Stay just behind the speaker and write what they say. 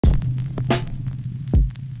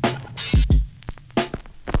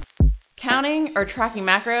Counting or tracking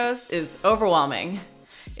macros is overwhelming.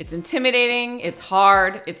 It's intimidating, it's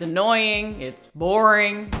hard, it's annoying, it's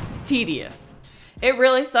boring, it's tedious. It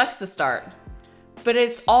really sucks to start. But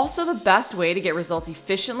it's also the best way to get results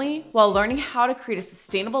efficiently while learning how to create a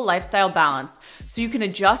sustainable lifestyle balance so you can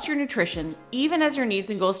adjust your nutrition even as your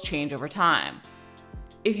needs and goals change over time.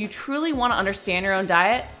 If you truly want to understand your own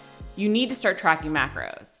diet, you need to start tracking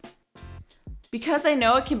macros. Because I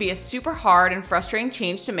know it can be a super hard and frustrating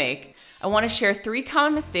change to make, I want to share 3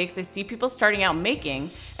 common mistakes I see people starting out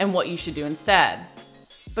making and what you should do instead.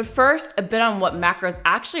 But first, a bit on what macros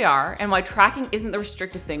actually are and why tracking isn't the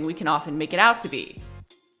restrictive thing we can often make it out to be.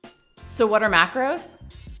 So what are macros?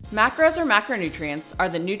 Macros or macronutrients are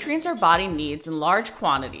the nutrients our body needs in large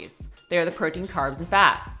quantities. They are the protein, carbs, and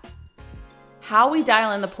fats. How we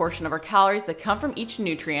dial in the portion of our calories that come from each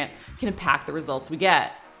nutrient can impact the results we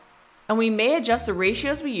get. And we may adjust the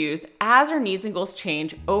ratios we use as our needs and goals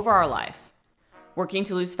change over our life. Working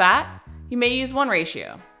to lose fat? You may use one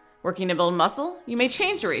ratio. Working to build muscle? You may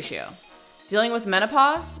change the ratio. Dealing with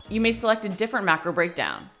menopause? You may select a different macro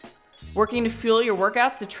breakdown. Working to fuel your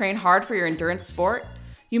workouts to train hard for your endurance sport?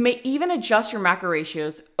 You may even adjust your macro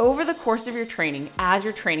ratios over the course of your training as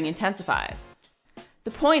your training intensifies. The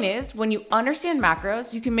point is, when you understand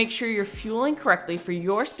macros, you can make sure you're fueling correctly for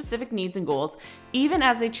your specific needs and goals, even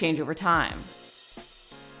as they change over time.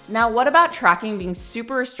 Now, what about tracking being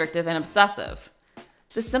super restrictive and obsessive?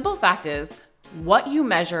 The simple fact is, what you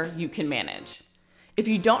measure, you can manage. If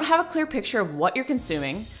you don't have a clear picture of what you're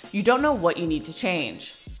consuming, you don't know what you need to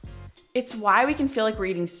change. It's why we can feel like we're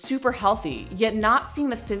eating super healthy, yet not seeing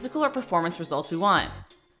the physical or performance results we want.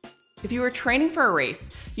 If you were training for a race,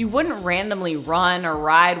 you wouldn't randomly run or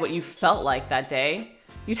ride what you felt like that day.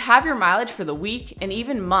 You'd have your mileage for the week and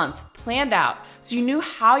even month planned out so you knew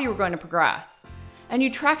how you were going to progress. And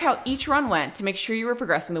you'd track how each run went to make sure you were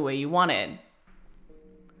progressing the way you wanted.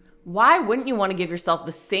 Why wouldn't you want to give yourself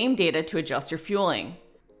the same data to adjust your fueling?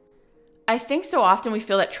 I think so often we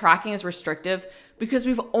feel that tracking is restrictive because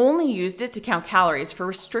we've only used it to count calories for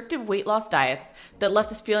restrictive weight loss diets that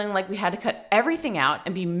left us feeling like we had to cut everything out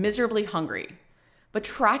and be miserably hungry. But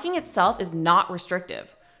tracking itself is not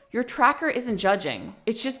restrictive. Your tracker isn't judging,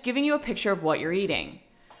 it's just giving you a picture of what you're eating.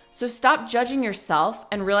 So stop judging yourself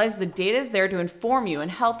and realize the data is there to inform you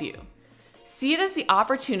and help you. See it as the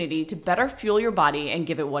opportunity to better fuel your body and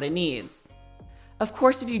give it what it needs. Of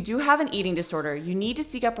course, if you do have an eating disorder, you need to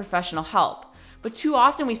seek out professional help, but too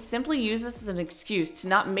often we simply use this as an excuse to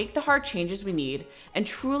not make the hard changes we need and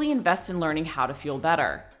truly invest in learning how to fuel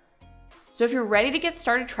better. So if you're ready to get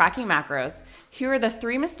started tracking macros, here are the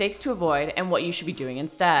 3 mistakes to avoid and what you should be doing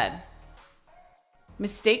instead.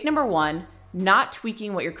 Mistake number 1, not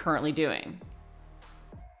tweaking what you're currently doing.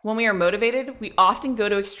 When we are motivated, we often go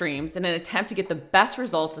to extremes in an attempt to get the best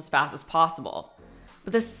results as fast as possible.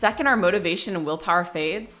 But the second our motivation and willpower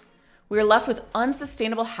fades, we are left with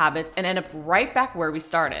unsustainable habits and end up right back where we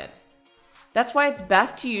started. That's why it's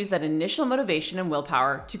best to use that initial motivation and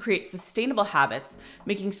willpower to create sustainable habits,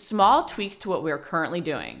 making small tweaks to what we are currently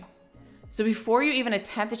doing. So before you even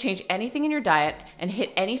attempt to change anything in your diet and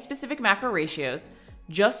hit any specific macro ratios,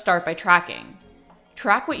 just start by tracking.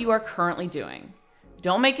 Track what you are currently doing.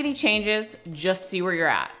 Don't make any changes, just see where you're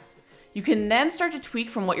at. You can then start to tweak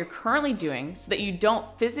from what you're currently doing so that you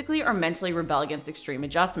don't physically or mentally rebel against extreme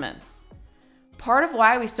adjustments. Part of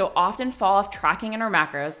why we so often fall off tracking in our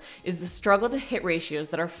macros is the struggle to hit ratios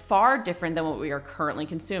that are far different than what we are currently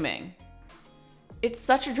consuming. It's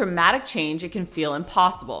such a dramatic change it can feel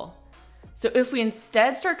impossible. So if we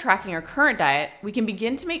instead start tracking our current diet, we can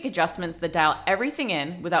begin to make adjustments that dial everything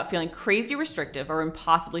in without feeling crazy restrictive or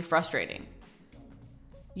impossibly frustrating.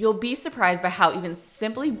 You'll be surprised by how even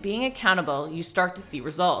simply being accountable, you start to see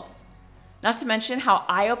results. Not to mention how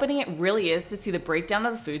eye-opening it really is to see the breakdown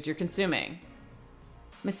of the foods you're consuming.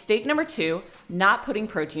 Mistake number 2, not putting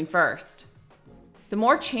protein first. The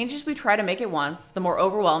more changes we try to make at once, the more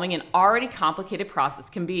overwhelming an already complicated process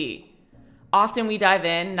can be. Often we dive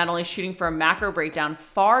in, not only shooting for a macro breakdown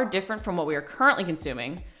far different from what we are currently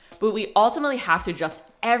consuming, but we ultimately have to adjust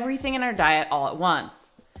everything in our diet all at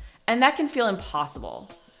once. And that can feel impossible.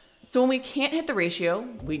 So when we can't hit the ratio,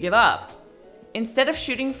 we give up. Instead of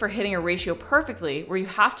shooting for hitting a ratio perfectly, where you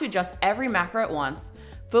have to adjust every macro at once,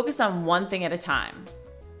 focus on one thing at a time.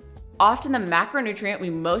 Often the macronutrient we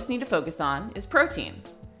most need to focus on is protein.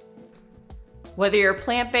 Whether you're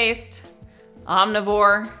plant-based,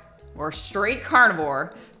 omnivore, or straight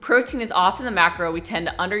carnivore, protein is often the macro we tend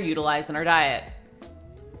to underutilize in our diet.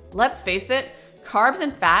 Let's face it, carbs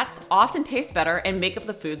and fats often taste better and make up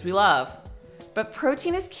the foods we love. But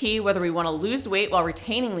protein is key whether we want to lose weight while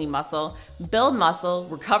retaining lean muscle, build muscle,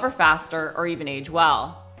 recover faster, or even age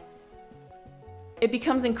well. It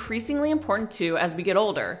becomes increasingly important too as we get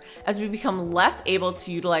older, as we become less able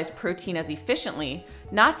to utilize protein as efficiently,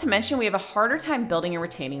 not to mention we have a harder time building and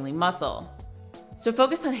retaining lean muscle. So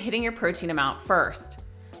focus on hitting your protein amount first.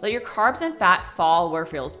 Let your carbs and fat fall where it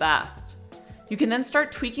feels best. You can then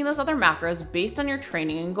start tweaking those other macros based on your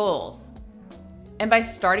training and goals. And by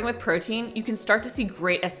starting with protein, you can start to see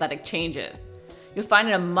great aesthetic changes. You'll find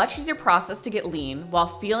it a much easier process to get lean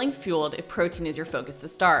while feeling fueled if protein is your focus to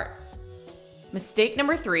start. Mistake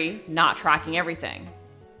number 3, not tracking everything.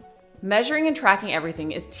 Measuring and tracking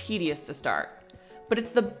everything is tedious to start, but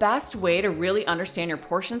it's the best way to really understand your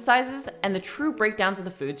portion sizes and the true breakdowns of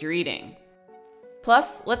the foods you're eating.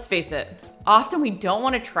 Plus, let's face it, often we don't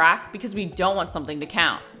want to track because we don't want something to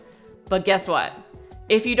count. But guess what?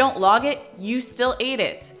 If you don't log it, you still ate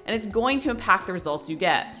it, and it's going to impact the results you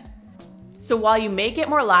get. So while you may get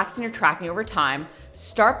more lax in your tracking over time,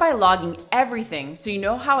 start by logging everything so you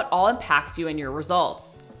know how it all impacts you and your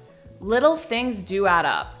results. Little things do add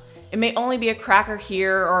up. It may only be a cracker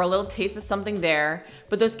here or a little taste of something there,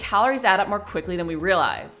 but those calories add up more quickly than we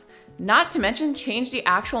realize. Not to mention change the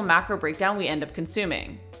actual macro breakdown we end up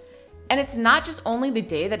consuming. And it's not just only the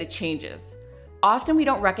day that it changes. Often we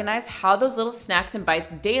don't recognize how those little snacks and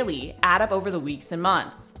bites daily add up over the weeks and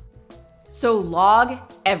months. So log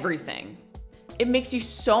everything. It makes you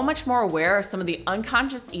so much more aware of some of the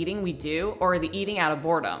unconscious eating we do or the eating out of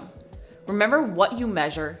boredom. Remember, what you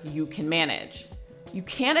measure, you can manage. You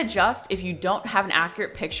can't adjust if you don't have an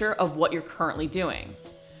accurate picture of what you're currently doing.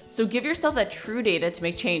 So give yourself that true data to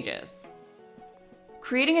make changes.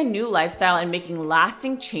 Creating a new lifestyle and making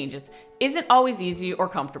lasting changes isn't always easy or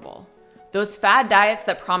comfortable. Those fad diets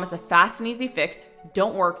that promise a fast and easy fix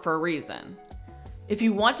don't work for a reason. If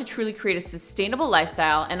you want to truly create a sustainable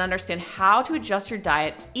lifestyle and understand how to adjust your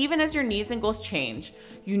diet even as your needs and goals change,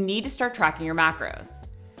 you need to start tracking your macros.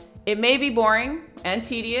 It may be boring and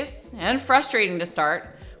tedious and frustrating to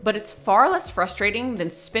start, but it's far less frustrating than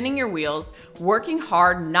spinning your wheels, working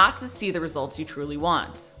hard not to see the results you truly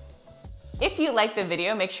want. If you liked the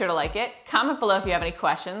video, make sure to like it, comment below if you have any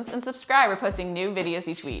questions, and subscribe. We're posting new videos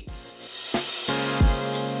each week.